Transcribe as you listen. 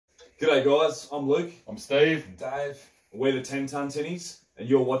G'day guys, I'm Luke. I'm Steve. Dave. We're the 10 Ton Tinnies, and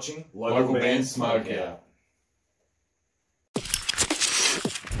you're watching Local Band Smokeout.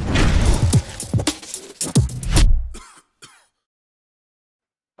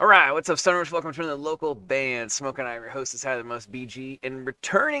 Alright, what's up, Stoners? Welcome to the Local Band Smokeout. I'm your host, the most BG, and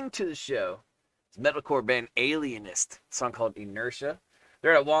returning to the show is metalcore band Alienist, a song called Inertia.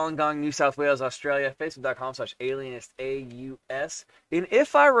 They're at Wollongong, New South Wales, Australia, facebook.com/alienistaus. And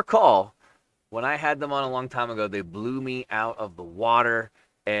if I recall, when I had them on a long time ago, they blew me out of the water,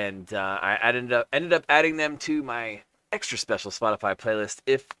 and I ended up adding them to my extra special Spotify playlist,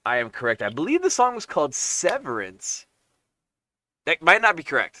 if I am correct. I believe the song was called Severance. That might not be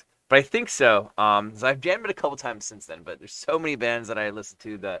correct, but I think so. So I've jammed it a couple times since then, but there's so many bands that I listen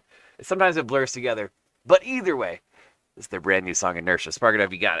to that sometimes it blurs together. But either way, this is their brand new song, Inertia. Spark it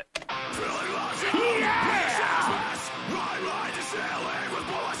up, you got it.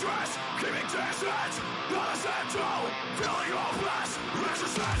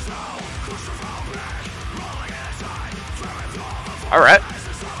 All right.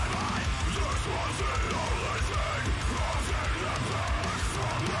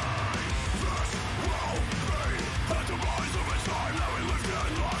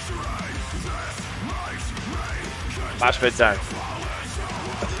 Mosh pit time.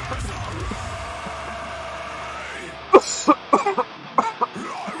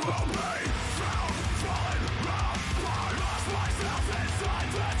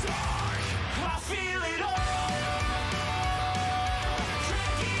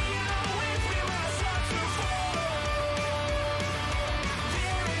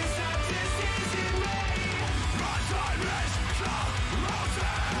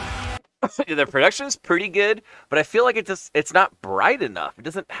 The production is pretty good, but I feel like it's not bright enough. It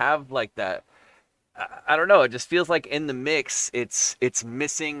doesn't have like that. I don't know. It just feels like in the mix, it's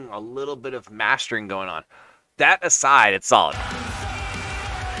missing a little bit of mastering going on. That aside, it's solid.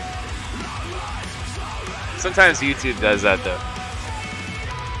 Sometimes YouTube does that though.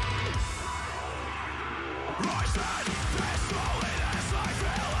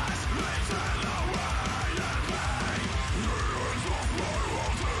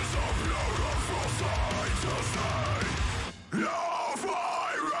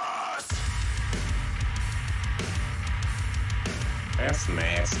 That's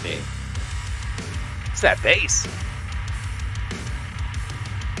nasty. It's that bass.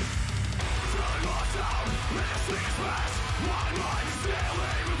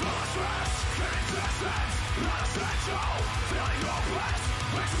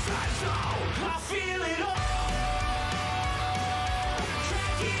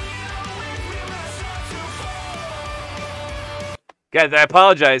 Guys, I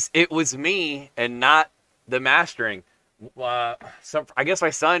apologize. It was me and not the mastering. I guess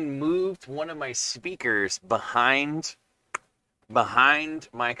my son moved one of my speakers behind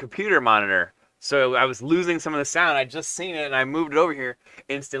my computer monitor, so I was losing some of the sound. I just seen it and I moved it over here,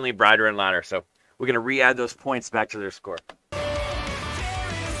 instantly brighter and louder. So we're gonna re-add those points back to their score.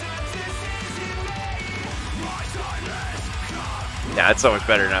 Yeah, it's so much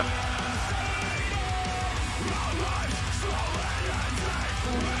better now.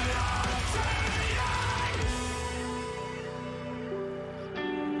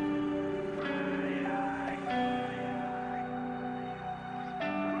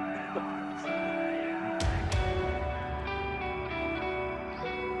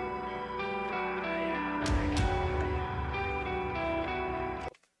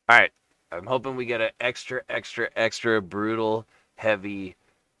 Alright, I'm hoping we get an extra brutal, heavy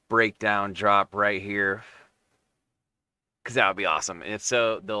breakdown drop right here. Because that would be awesome. And if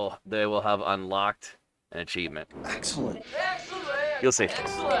so, they will have unlocked an achievement. Excellent. You'll see.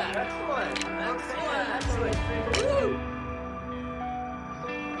 Excellent. Woo!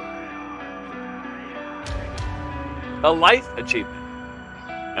 A life achievement.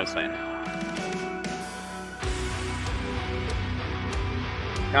 I'm saying.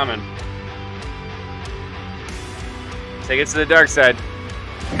 Coming. Take it to the dark side.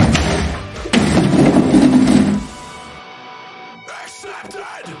 Accepted.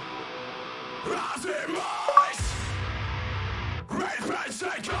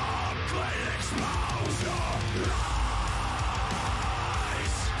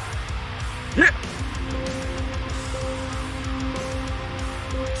 Yeah.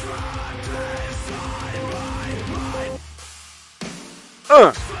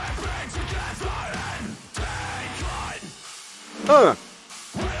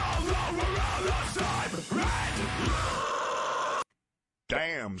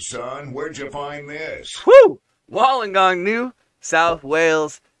 Damn, son, where'd you find this? Woo! Wollongong, New South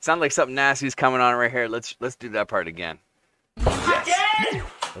Wales, Sound like something nasty's coming on right here. Let's do that part again. Yes. Again?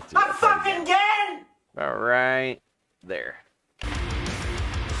 Let's do that part again. Again? All right, there.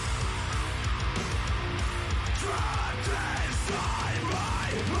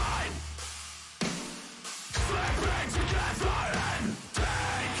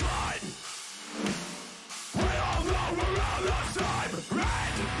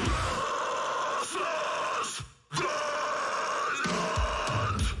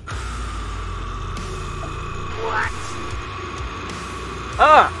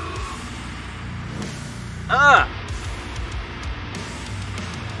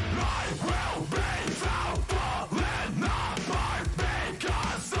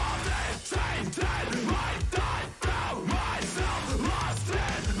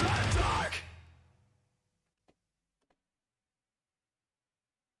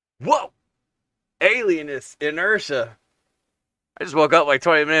 Whoa! Alienist, Inertia. I just woke up like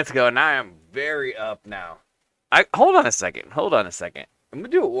 20 minutes ago, and I am very up now. Hold on a second. I'm gonna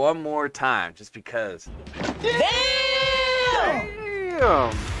do it one more time, just because. Damn!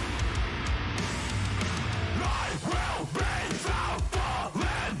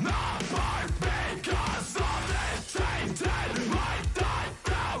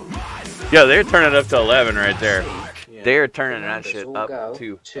 Yo, they're turning it up to 11 right there. Yeah. They're turning that shit all up go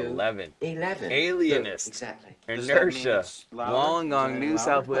to to 11. 11. Alienist. Exactly. Inertia. it's louder? Wollongong, Is it New louder?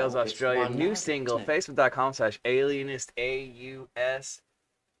 South Wales, Well, it's Australia. one New louder, single, isn't it? Facebook.com/Alienist, AUS.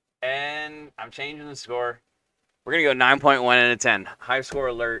 And I'm changing the score. We're going to go 9.1 out of 10. High score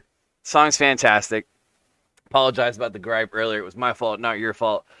alert. Song's fantastic. Apologize about the gripe earlier. It was my fault, not your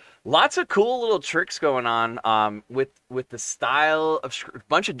fault. Lots of cool little tricks going on with the style of a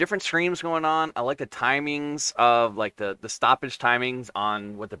bunch of different screams going on. I like the timings of like the stoppage timings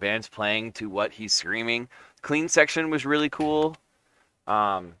on what the band's playing to what he's screaming. Clean section was really cool.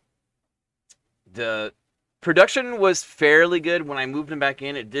 The production was fairly good. When I moved him back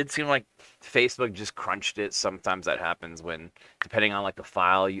in, it did seem like Facebook just crunched it. Sometimes that happens when, depending on like the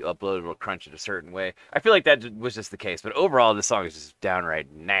file you upload, it'll crunch it a certain way. I feel like that was just the case. But overall, this song is just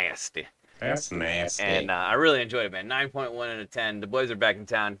downright nasty. That's nasty. And I really enjoyed it, man. 9.1 out of 10. The boys are back in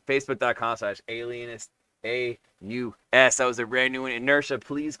town. Facebook.com/Alienist, AUS. That was a brand new one. Inertia,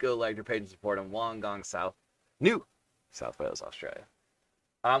 please go like their page and support them. Wollongong, New South Wales, Australia.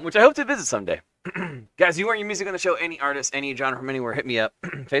 Which I hope to visit someday. Guys, you want your music on the show, any artist, any genre from anywhere, hit me up.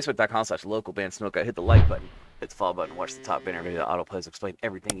 Facebook.com/local band Smokeout. Hit the like button, hit the follow button, watch the top banner video. The autoplays explain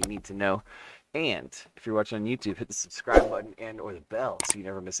everything you need to know. And if you're watching on YouTube, hit the subscribe button and or the bell so you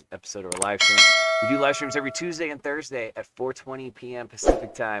never miss an episode or a live stream. We do live streams every Tuesday and Thursday at 4:20 p.m.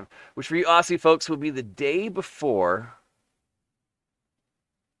 Pacific time, which for you Aussie folks will be the day before.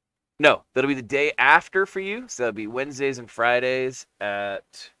 No, that'll be the day after for you. So that'll be Wednesdays and Fridays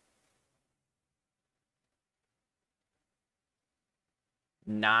at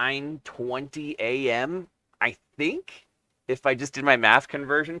 9:20 a.m. I think, if I just did my math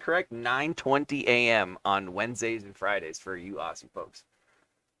conversion correct, 9:20 a.m. on Wednesdays and Fridays for you Aussie folks.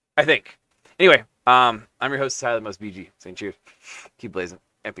 I think. Anyway, I'm your host, Tyler Most BG, saying cheers, keep blazing,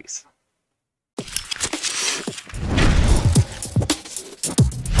 and peace.